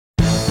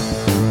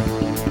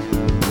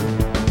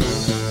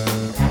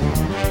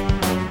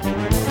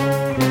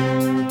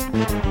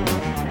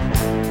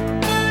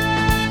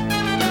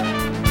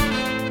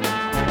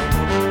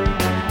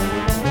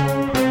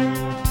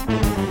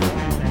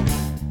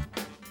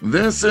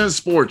This is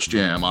Sports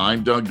Jam.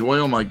 I'm Doug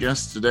Doyle. My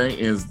guest today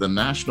is the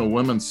National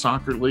Women's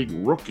Soccer League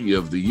Rookie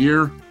of the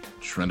Year,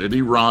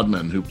 Trinity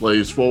Rodman, who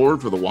plays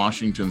forward for the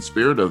Washington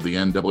Spirit of the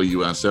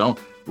NWSL,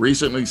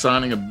 recently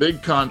signing a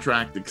big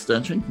contract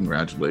extension.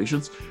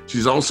 Congratulations.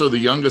 She's also the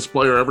youngest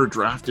player ever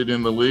drafted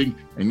in the league.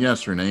 And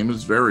yes, her name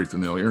is very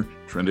familiar.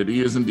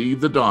 Trinity is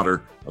indeed the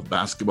daughter of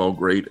basketball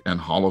great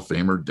and Hall of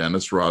Famer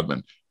Dennis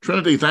Rodman.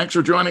 Trinity, thanks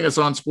for joining us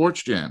on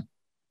Sports Jam.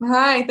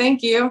 Hi,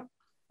 thank you.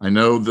 I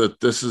know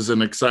that this is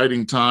an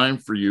exciting time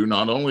for you,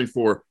 not only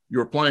for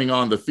your playing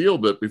on the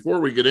field, but before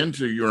we get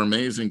into your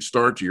amazing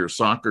start to your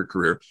soccer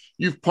career,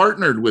 you've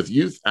partnered with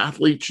Youth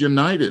Athletes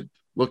United,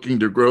 looking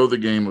to grow the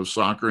game of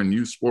soccer and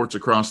youth sports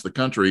across the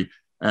country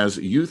as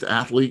Youth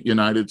Athlete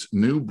United's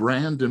new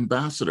brand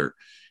ambassador.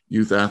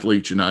 Youth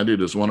Athletes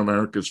United is one of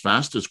America's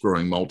fastest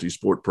growing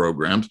multi-sport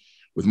programs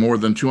with more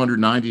than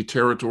 290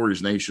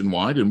 territories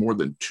nationwide and more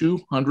than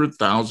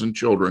 200,000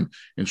 children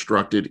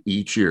instructed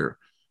each year.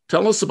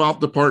 Tell us about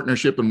the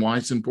partnership and why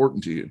it's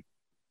important to you.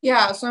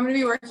 Yeah, so I'm going to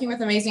be working with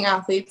amazing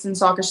athletes and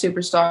soccer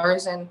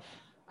superstars, and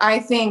I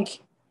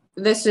think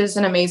this is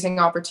an amazing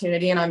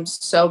opportunity, and I'm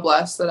so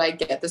blessed that I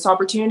get this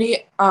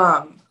opportunity.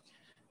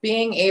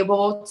 Being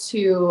able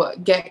to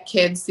get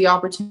kids the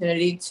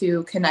opportunity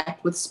to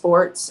connect with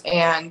sports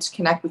and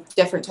connect with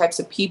different types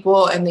of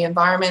people and the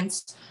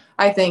environments,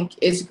 I think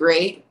is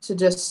great to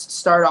just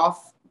start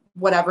off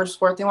whatever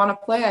sport they want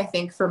to play. I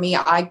think for me,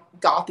 I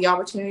got the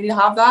opportunity to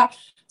have that,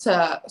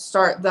 to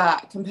start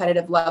that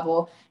competitive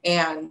level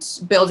and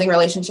building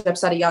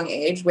relationships at a young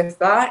age with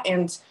that.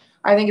 And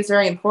I think it's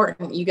very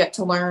important. You get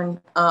to learn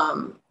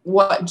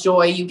what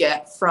joy you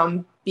get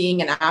from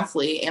being an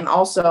athlete. And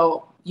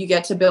also you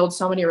get to build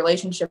so many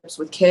relationships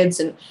with kids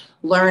and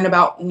learn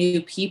about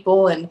new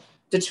people and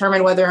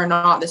determine whether or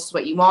not this is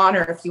what you want,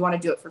 or if you want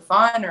to do it for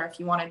fun, or if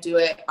you want to do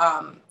it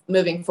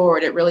moving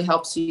forward. It really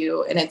helps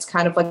you, and it's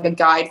kind of like a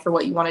guide for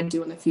what you want to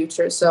do in the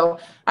future. So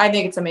I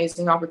think it's an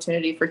amazing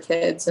opportunity for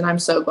kids, and I'm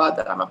so glad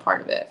that I'm a part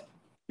of it.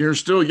 You're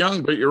still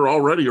young, but you're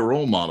already a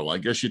role model. I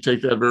guess you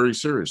take that very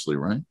seriously,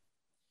 right?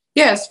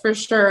 Yes, for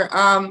sure.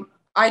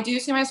 I do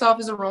see myself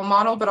as a role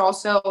model, but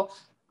also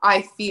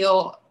I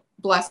feel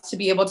blessed to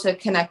be able to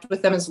connect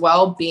with them as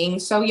well, being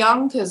so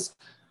young, because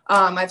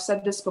I've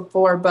said this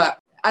before, but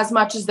as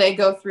much as they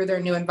go through their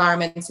new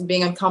environments and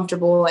being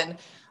uncomfortable and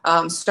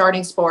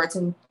starting sports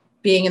and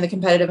being in the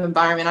competitive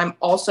environment, I'm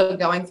also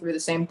going through the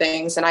same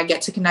things, and I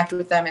get to connect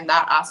with them in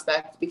that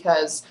aspect,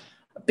 because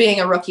being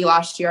a rookie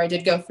last year, I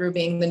did go through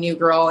being the new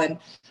girl and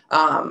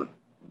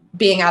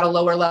being at a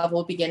lower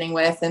level beginning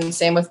with, and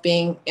same with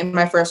being in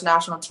my first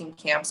national team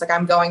camps. Like,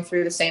 I'm going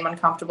through the same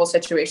uncomfortable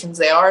situations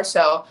they are.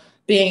 So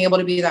being able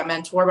to be that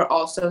mentor, but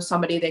also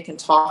somebody they can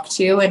talk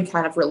to and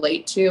kind of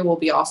relate to, will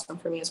be awesome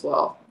for me as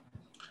well.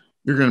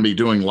 You're going to be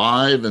doing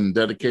live and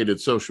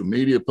dedicated social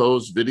media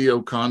posts,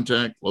 video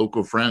content,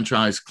 local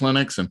franchise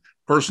clinics, and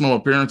personal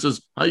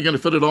appearances. How are you going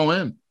to fit it all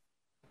in?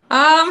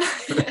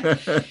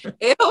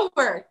 It'll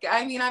work.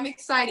 I mean, I'm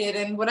excited,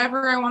 and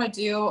whatever I want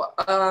to do,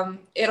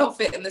 it'll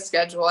fit in the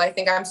schedule. I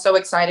think I'm so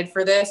excited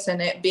for this,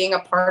 and it being a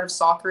part of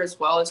soccer as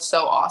well is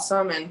so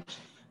awesome. And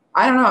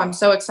I don't know, I'm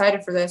so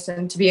excited for this,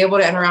 and to be able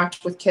to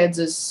interact with kids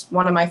is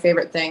one of my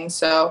favorite things.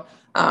 So,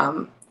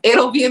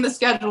 it'll be in the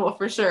schedule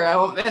for sure. I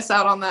won't miss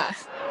out on that.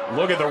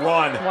 Look at the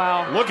run.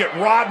 Wow. Look at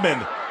Rodman.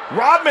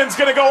 Rodman's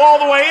going to go all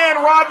the way in.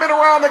 Rodman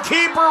around the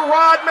keeper.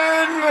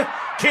 Rodman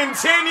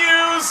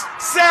continues,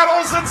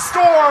 settles, and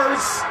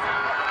scores.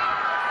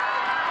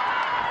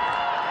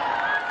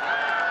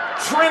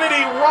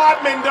 Trinity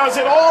Rodman does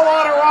it all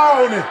on her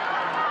own.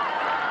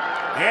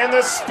 And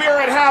the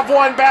Spirit have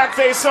one back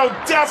they so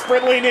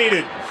desperately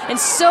needed. And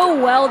so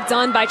well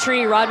done by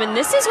Trinity Rodman.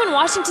 This is when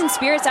Washington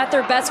Spirit's at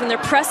their best, when they're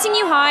pressing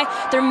you high,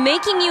 they're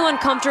making you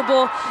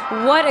uncomfortable.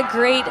 What a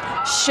great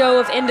show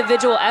of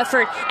individual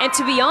effort. And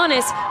to be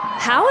honest,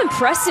 how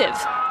impressive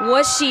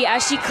was she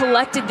as she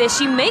collected this?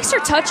 She makes her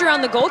touch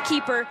around the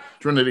goalkeeper.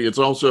 Trinity, it's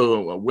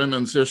also a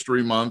Women's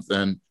History Month,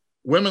 and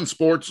women's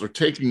sports are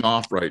taking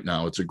off right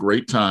now. It's a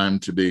great time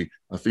to be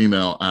a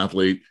female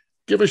athlete.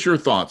 Give us your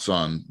thoughts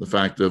on the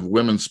fact of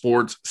women's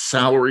sports.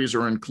 Salaries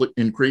are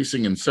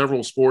increasing in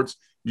several sports.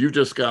 You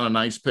just got a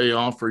nice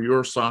payoff for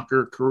your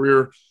soccer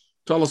career.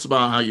 Tell us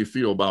about how you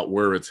feel about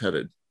where it's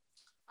headed.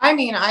 I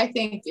mean, I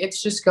think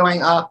it's just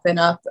going up and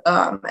up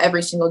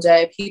every single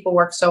day. People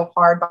work so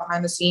hard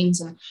behind the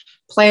scenes, and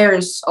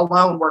players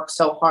alone work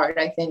so hard.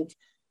 I think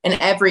in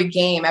every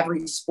game,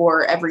 every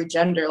sport, every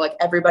gender, like,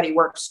 everybody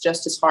works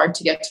just as hard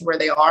to get to where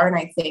they are. And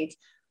I think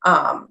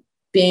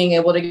being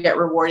able to get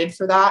rewarded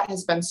for that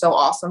has been so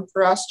awesome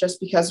for us, just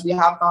because we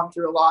have gone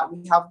through a lot.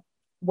 We have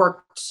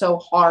worked so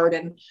hard,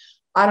 and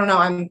I don't know,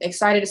 I'm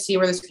excited to see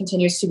where this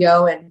continues to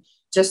go, and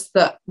just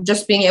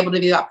being able to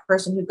be that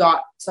person who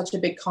got such a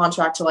big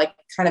contract to, like,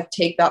 kind of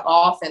take that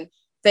off. And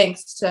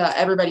thanks to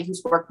everybody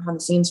who's worked behind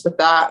the scenes with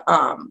that,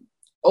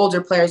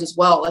 older players as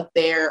well, like,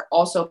 they're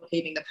also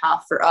paving the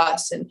path for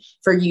us and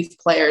for youth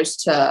players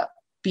to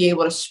be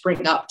able to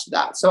spring up to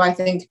that. So I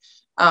think,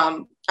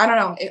 I don't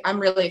know, I'm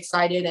really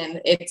excited,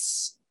 and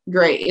it's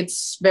great.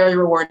 It's very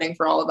rewarding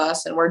for all of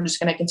us. And we're just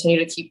going to continue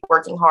to keep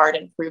working hard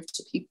and prove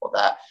to people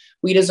that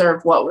we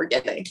deserve what we're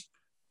getting.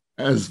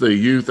 As the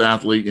Youth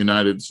Athlete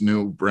United's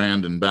new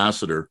brand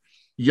ambassador,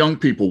 young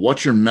people,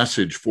 what's your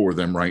message for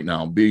them right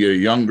now? Be a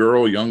young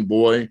girl, young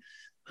boy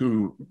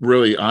who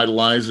really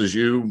idolizes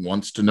you,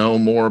 wants to know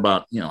more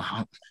about,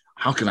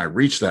 how can I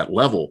reach that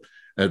level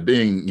at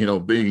being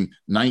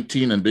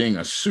 19 and being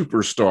a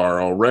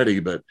superstar already.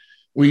 But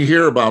we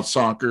hear about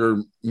soccer,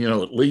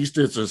 at least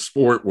it's a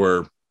sport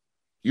where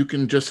you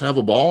can just have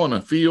a ball in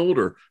a field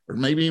or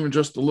maybe even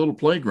just a little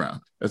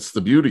playground. That's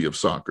the beauty of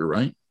soccer,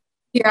 right?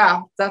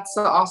 Yeah, that's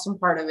the awesome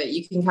part of it.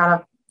 You can kind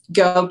of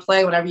go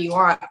play whatever you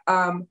want.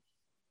 I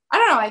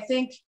don't know. I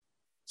think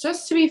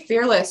just to be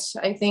fearless.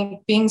 I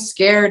think being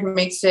scared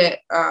makes it,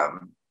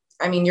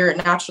 you're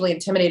naturally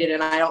intimidated,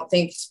 and I don't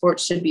think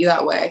sports should be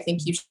that way. I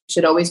think you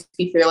should always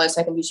be fearless.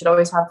 I think you should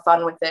always have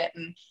fun with it.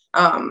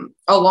 And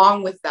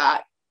along with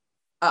that,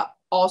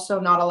 also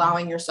not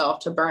allowing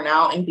yourself to burn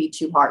out and be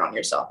too hard on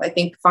yourself. I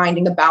think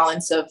finding a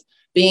balance of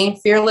being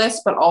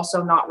fearless, but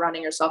also not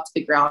running yourself to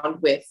the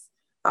ground with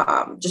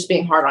just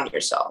being hard on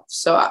yourself.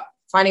 So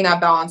finding that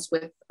balance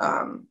with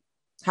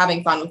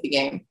having fun with the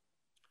game.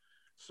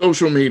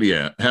 Social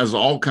media has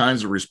all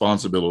kinds of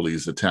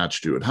responsibilities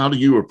attached to it. How do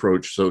you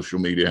approach social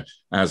media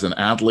as an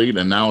athlete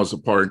and now as a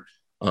part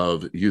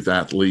of Youth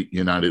Athlete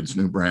United's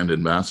new brand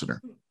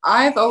ambassador?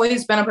 I've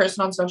always been a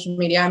person on social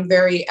media. I'm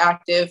very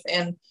active,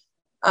 and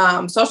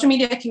social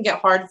media can get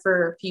hard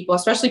for people,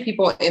 especially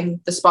people in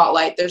the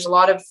spotlight. There's a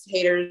lot of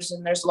haters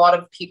and there's a lot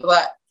of people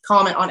that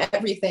comment on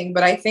everything.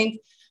 But I think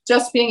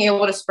just being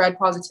able to spread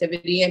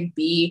positivity and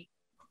be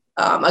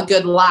a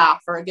good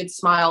laugh or a good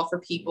smile for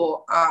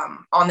people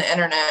on the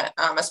internet,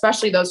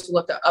 especially those who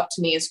look up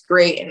to me, is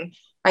great. And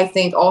I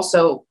think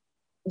also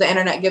the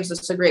internet gives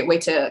us a great way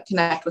to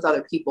connect with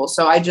other people.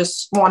 So I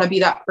just want to be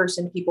that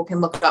person people can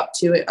look up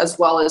to, as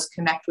well as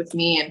connect with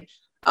me and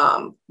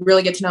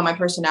really get to know my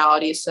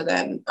personality. So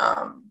then,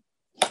 I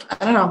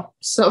don't know,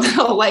 so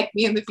they'll like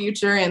me in the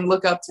future and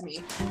look up to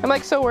me.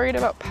 I'm so worried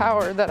about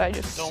power that I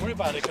just... Don't worry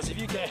about it, because if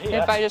you get hit...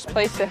 If I just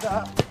place it...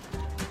 How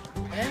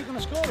are you going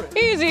to score it?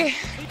 Easy.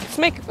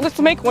 Let's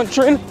make one,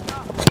 Trin.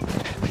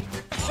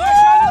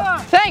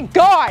 Thank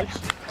God.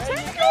 There you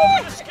go,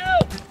 with the skill.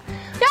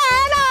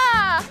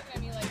 Diana!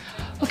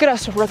 Look at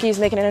us rookies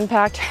making an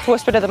impact.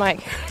 Whisper to the mic.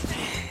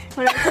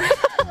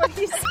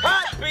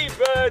 Happy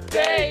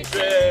birthday,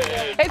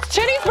 Trin. It's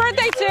Chinny's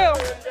birthday too.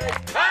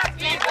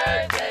 Happy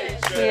birthday,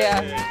 Trin.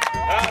 Yeah.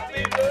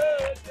 Happy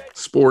birthday.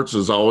 Sports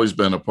has always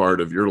been a part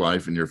of your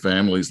life and your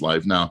family's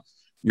life. Now,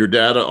 your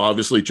dad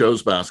obviously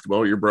chose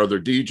basketball. Your brother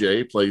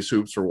DJ plays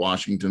hoops for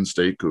Washington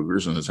State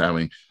Cougars and is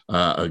having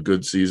a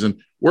good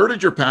season. Where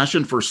did your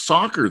passion for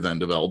soccer then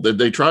develop? Did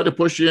they try to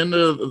push you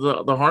into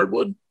the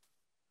hardwood?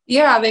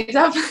 Yeah, they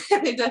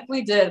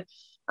definitely did.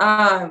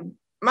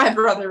 My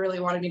brother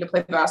really wanted me to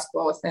play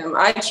basketball with him.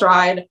 I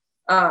tried,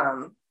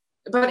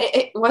 but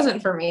it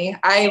wasn't for me.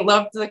 I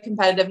loved the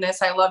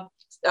competitiveness. I loved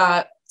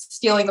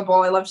stealing the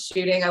ball. I loved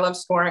shooting. I loved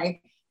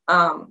scoring.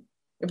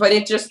 But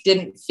it just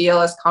didn't feel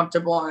as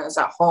comfortable as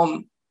at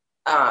home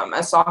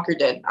as soccer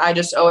did. I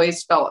just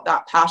always felt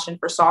that passion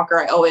for soccer.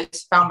 I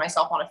always found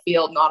myself on a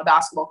field, not a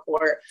basketball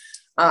court.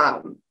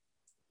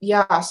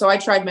 So I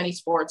tried many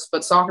sports,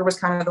 but soccer was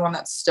kind of the one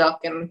that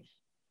stuck. And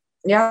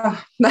yeah,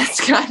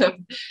 that's kind of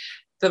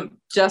the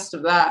gist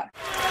of that.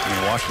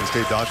 Washington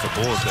State dodged the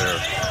bullet there.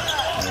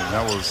 And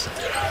that was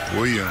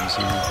Williams,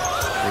 who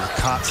was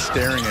caught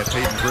staring at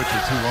Peyton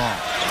Pritchard too long.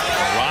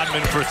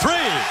 Rodman for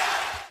three.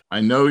 I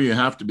know you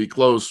have to be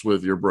close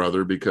with your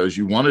brother because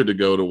you wanted to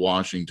go to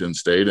Washington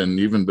State, and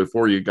even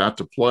before you got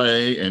to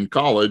play in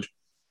college,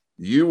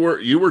 you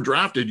were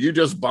drafted. You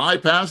just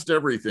bypassed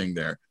everything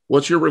there.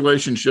 What's your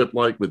relationship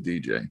like with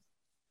DJ?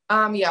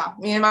 Yeah,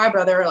 me and my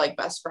brother are like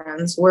best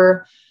friends.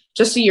 We're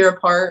just a year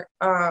apart.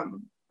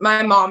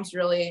 My mom's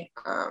really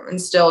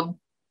instilled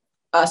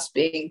us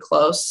being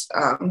close.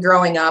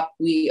 Growing up,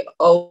 we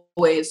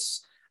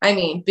always,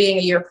 being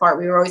a year apart,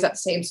 we were always at the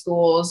same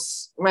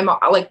schools. My mom,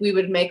 we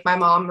would make my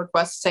mom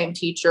request the same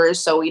teachers,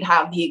 so we'd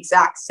have the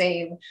exact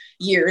same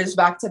years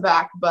back to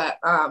back. But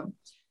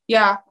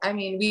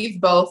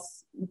we've both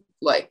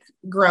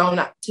grown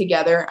up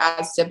together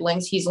as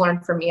siblings. He's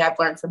learned from me, I've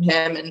learned from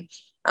him, and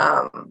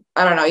I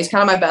don't know, he's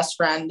kind of my best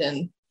friend.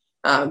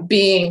 And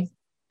being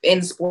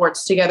in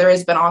sports together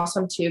has been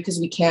awesome too, because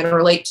we can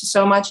relate to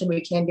so much and we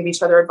can give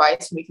each other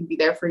advice and we can be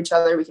there for each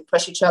other. We can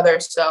push each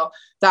other. So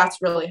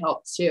that's really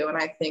helped too. And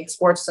I think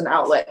sports is an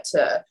outlet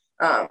to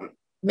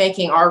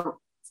making our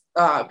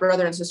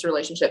brother and sister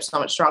relationship so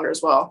much stronger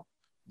as well.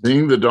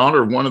 Being the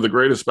daughter of one of the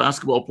greatest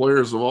basketball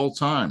players of all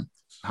time,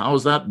 how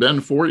has that been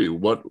for you?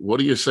 What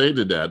do you say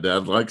to Dad?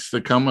 Dad likes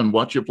to come and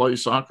watch you play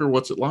soccer.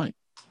 What's it like?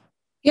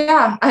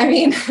 Yeah,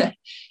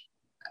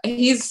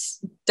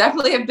 he's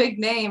definitely a big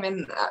name,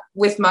 and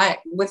with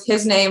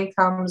his name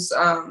comes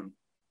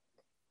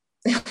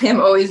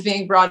him always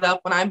being brought up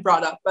when I'm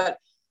brought up. But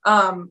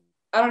I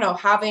don't know,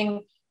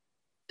 having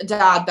a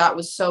dad that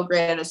was so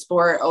great at a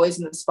sport, always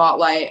in the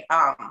spotlight,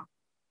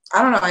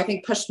 I don't know, I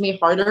think pushed me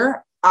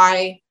harder.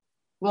 I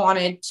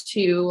wanted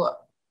to,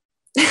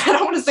 I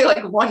don't want to say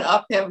like one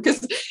up him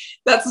because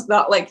that's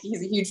not like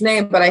he's a huge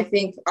name, but I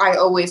think I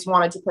always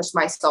wanted to push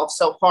myself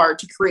so hard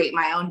to create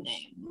my own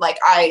name. Like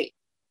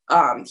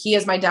he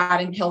is my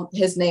dad and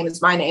his name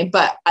is my name,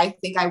 but I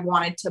think I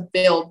wanted to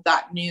build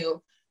that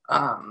new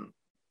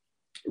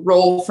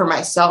role for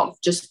myself,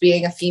 just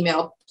being a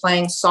female,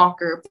 playing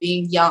soccer,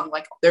 being young.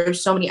 Like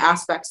there's so many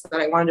aspects that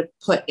I wanted to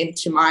put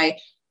into my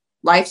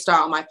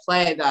lifestyle, my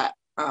play, that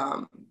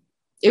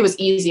it was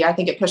easy. I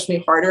think it pushed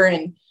me harder.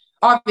 And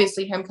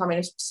obviously him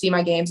coming to see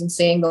my games and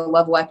seeing the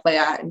level I play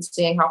at and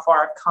seeing how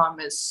far I've come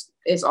is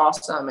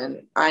awesome.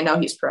 And I know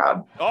he's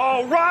proud.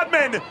 Oh,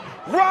 Rodman,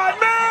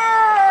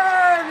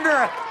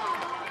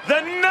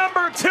 the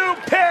number 2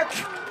 pick,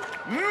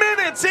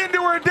 minutes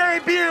into her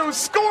debut,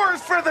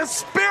 scores for the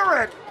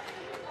Spirit.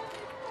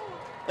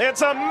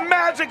 It's a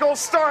magical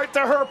start to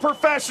her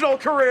professional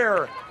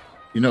career.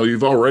 You know,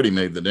 you've already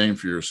made the name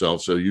for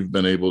yourself, so you've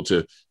been able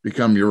to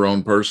become your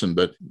own person,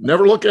 but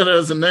never look at it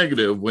as a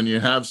negative when you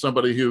have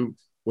somebody who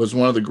was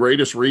one of the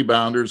greatest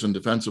rebounders and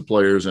defensive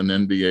players in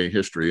NBA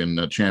history and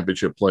a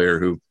championship player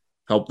who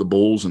helped the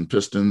Bulls and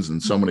Pistons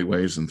in so many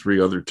ways and 3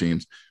 other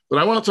teams. But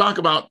I want to talk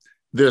about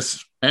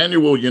this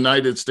annual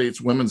United States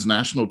women's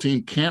national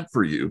team camp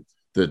for you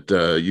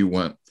that you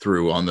went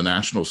through on the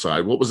national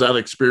side. What was that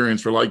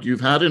experience for like?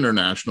 You've had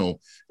international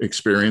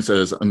experience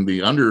as in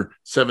the under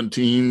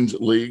 17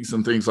 leagues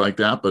and things like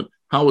that, but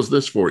how was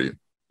this for you?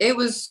 It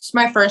was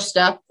my first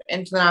step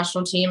into the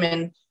national team,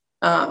 and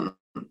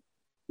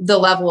the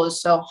level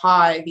is so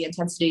high, the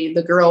intensity,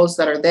 the girls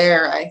that are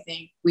there, I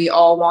think we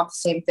all want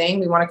the same thing.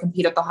 We want to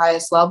compete at the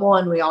highest level,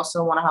 and we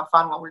also want to have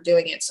fun while we're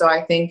doing it. So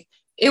I think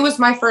it was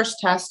my first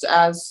test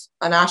as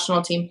a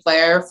national team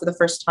player for the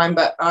first time,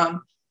 but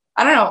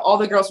I don't know, all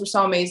the girls were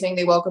so amazing.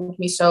 They welcomed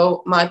me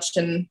so much,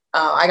 and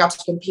I got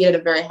to compete at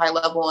a very high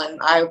level, and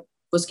I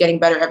was getting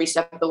better every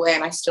step of the way,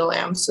 and I still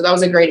am. So that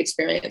was a great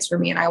experience for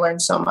me, and I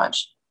learned so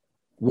much.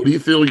 What do you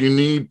feel you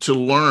need to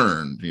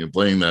learn,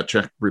 playing that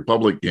Czech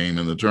Republic game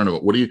in the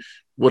tournament?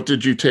 What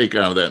did you take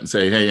out of that and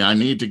say, hey, I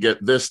need to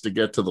get this to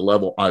get to the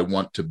level I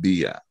want to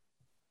be at?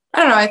 I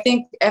don't know. I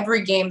think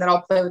every game that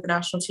I'll play with the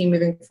national team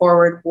moving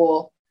forward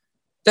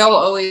there'll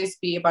always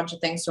be a bunch of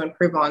things to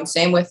improve on.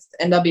 Same with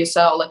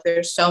NWSL. Like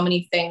there's so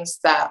many things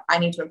that I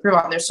need to improve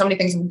on. There's so many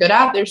things I'm good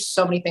at. There's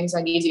so many things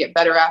I need to get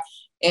better at.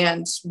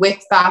 And with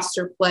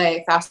faster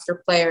play,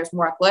 faster players,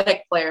 more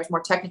athletic players,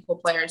 more technical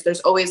players,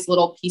 there's always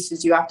little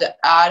pieces you have to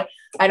add.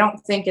 I don't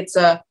think it's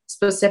a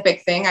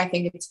specific thing. I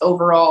think it's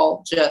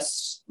overall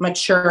just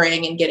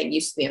maturing and getting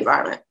used to the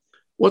environment.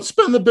 What's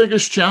been the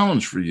biggest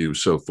challenge for you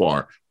so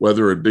far,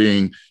 whether it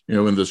being,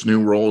 in this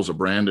new role as a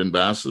brand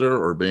ambassador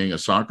or being a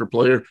soccer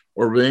player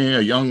or being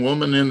a young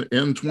woman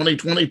in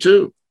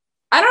 2022?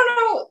 I don't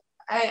know.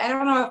 I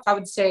don't know if I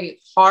would say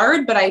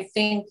hard, but I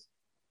think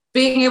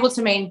being able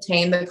to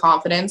maintain the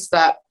confidence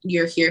that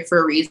you're here for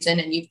a reason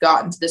and you've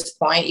gotten to this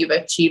point, you've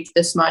achieved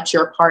this much,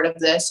 you're a part of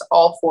this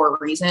all for a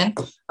reason.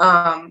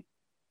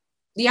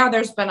 Yeah,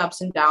 there's been ups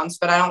and downs,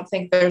 but I don't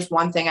think there's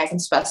one thing I can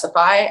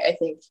specify. I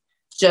think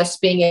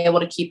just being able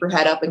to keep your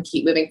head up and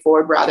keep moving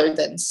forward rather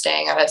than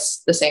staying at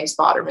the same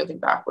spot or moving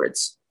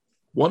backwards.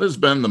 What has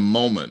been the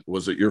moment?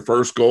 Was it your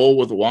first goal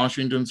with the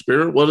Washington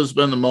Spirit? What has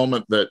been the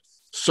moment that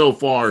so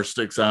far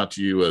sticks out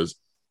to you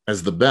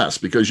as the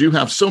best? Because you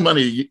have so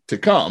many to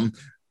come,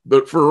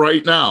 but for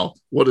right now,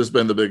 what has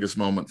been the biggest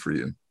moment for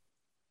you?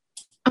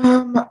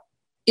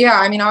 Yeah,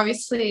 I mean,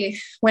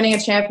 obviously winning a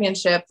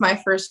championship, my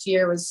first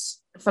year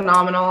was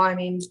phenomenal. I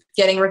mean,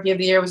 getting Rookie of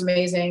the Year was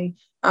amazing.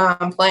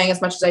 Playing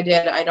as much as I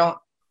did,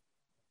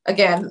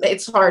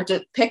 it's hard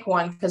to pick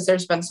one because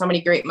there's been so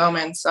many great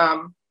moments.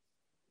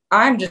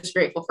 I'm just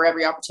grateful for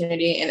every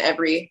opportunity and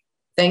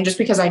everything, just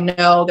because I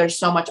know there's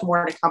so much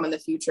more to come in the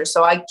future.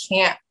 So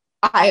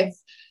I've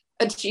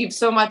achieved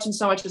so much and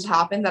so much has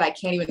happened that I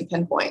can't even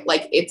pinpoint.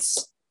 Like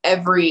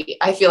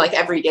I feel like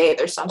every day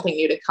there's something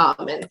new to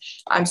come, and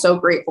I'm so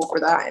grateful for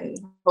that. And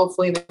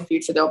hopefully in the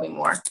future, there'll be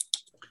more.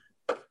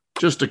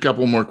 Just a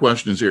couple more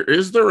questions here.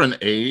 Is there an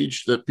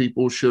age that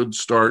people should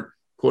start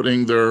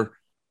putting their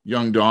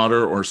young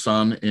daughter or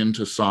son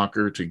into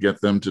soccer to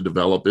get them to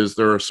develop? Is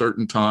there a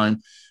certain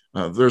time?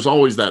 There's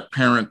always that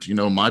parent,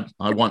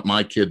 I want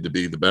my kid to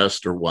be the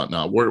best or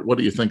whatnot. What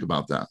do you think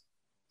about that?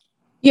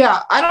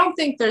 Yeah, I don't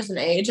think there's an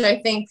age. I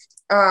think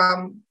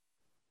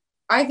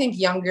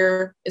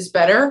younger is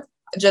better.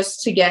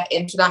 Just to get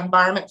into that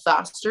environment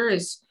faster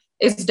is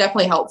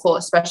definitely helpful,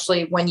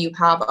 especially when you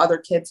have other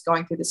kids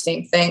going through the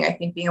same thing. I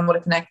think being able to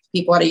connect with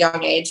people at a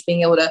young age,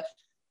 being able to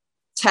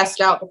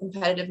test out the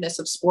competitiveness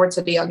of sports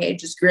at a young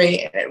age is great,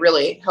 and it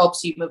really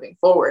helps you moving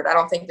forward. I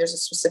don't think there's a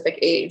specific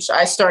age.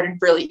 I started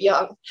really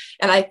young,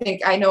 and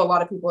I know a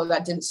lot of people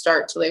that didn't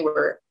start till they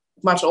were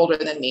much older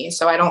than me.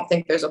 So I don't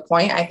think there's a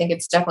point. I think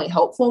it's definitely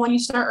helpful when you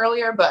start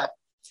earlier, but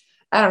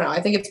I don't know.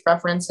 I think it's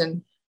preference,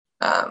 and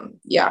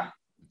yeah.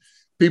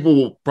 People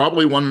will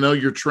probably want to know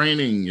your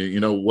training,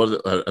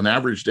 what an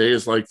average day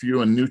is like for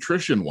you and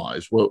nutrition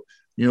wise. Well,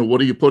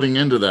 what are you putting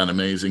into that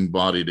amazing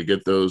body to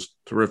get those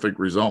terrific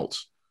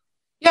results?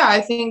 Yeah,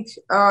 I think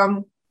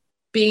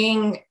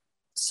being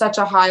such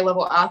a high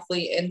level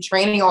athlete and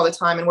training all the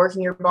time and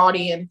working your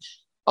body and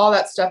all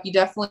that stuff, you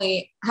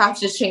definitely have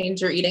to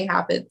change your eating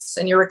habits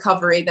and your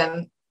recovery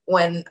than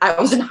when I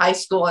was in high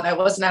school and I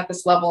wasn't at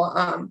this level.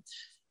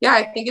 Yeah,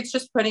 I think it's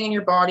just putting in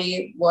your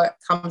body what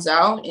comes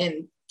out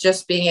and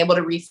just being able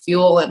to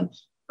refuel and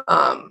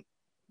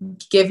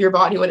give your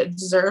body what it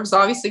deserves.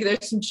 Obviously,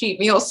 there's some cheat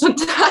meals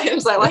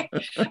sometimes. I like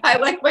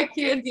my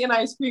candy and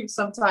ice cream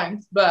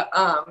sometimes, but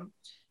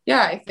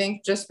yeah, I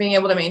think just being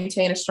able to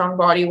maintain a strong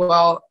body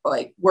while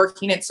like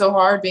working it so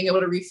hard, being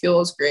able to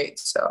refuel is great.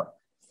 So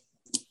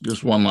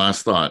just one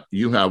last thought.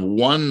 You have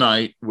one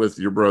night with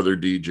your brother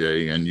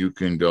DJ and you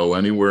can go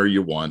anywhere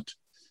you want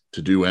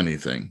to do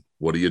anything.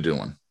 What are you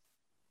doing?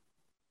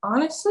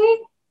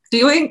 Honestly,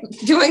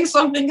 doing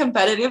something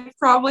competitive,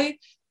 probably.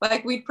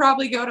 Like we'd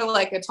probably go to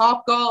like a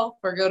Top Golf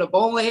or go to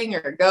bowling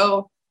or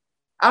go,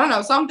 I don't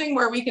know, something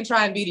where we can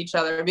try and beat each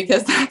other,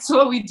 because that's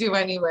what we do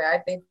anyway. I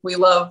think we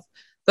love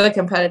the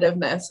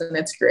competitiveness and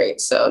it's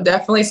great. So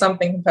definitely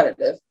something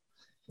competitive.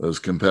 Those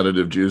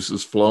competitive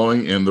juices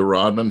flowing in the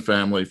Rodman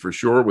family for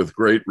sure, with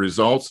great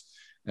results.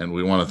 And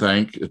we want to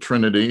thank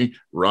Trinity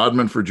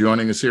Rodman for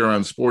joining us here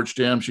on Sports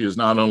Jam. She is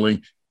not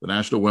only the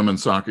National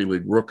Women's Soccer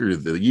League Rookie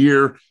of the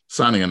Year,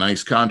 signing a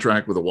nice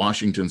contract with the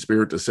Washington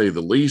Spirit to say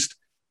the least,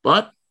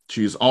 but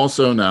she's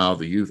also now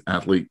the Youth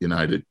Athlete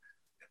United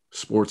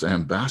Sports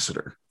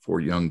Ambassador for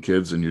young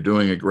kids, and you're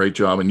doing a great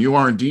job. And you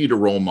are indeed a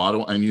role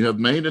model, and you have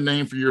made a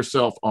name for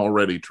yourself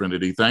already,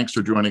 Trinity. Thanks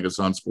for joining us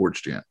on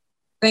Sports Jam.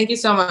 Thank you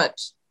so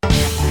much.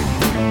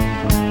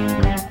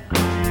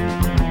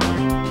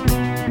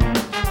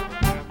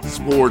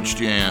 Sports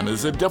Jam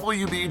is a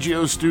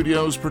WBGO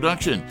Studios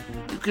production.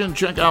 You can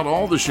check out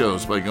all the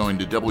shows by going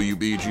to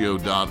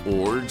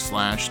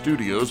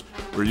wbgo.org/studios,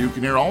 where you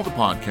can hear all the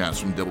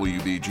podcasts from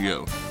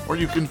WBGO. Or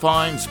you can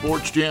find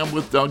Sports Jam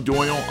with Doug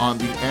Doyle on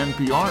the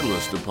NPR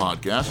list of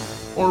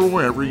podcasts, or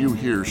wherever you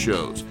hear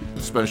shows.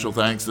 Special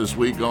thanks this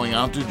week going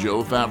out to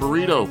Joe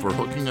Favorito for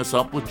hooking us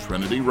up with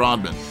Trinity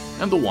Rodman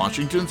and the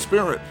Washington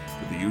Spirit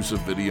for the use of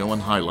video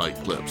and highlight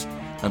clips.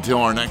 Until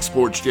our next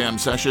Sports Jam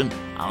session,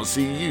 I'll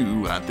see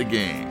you at the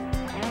game.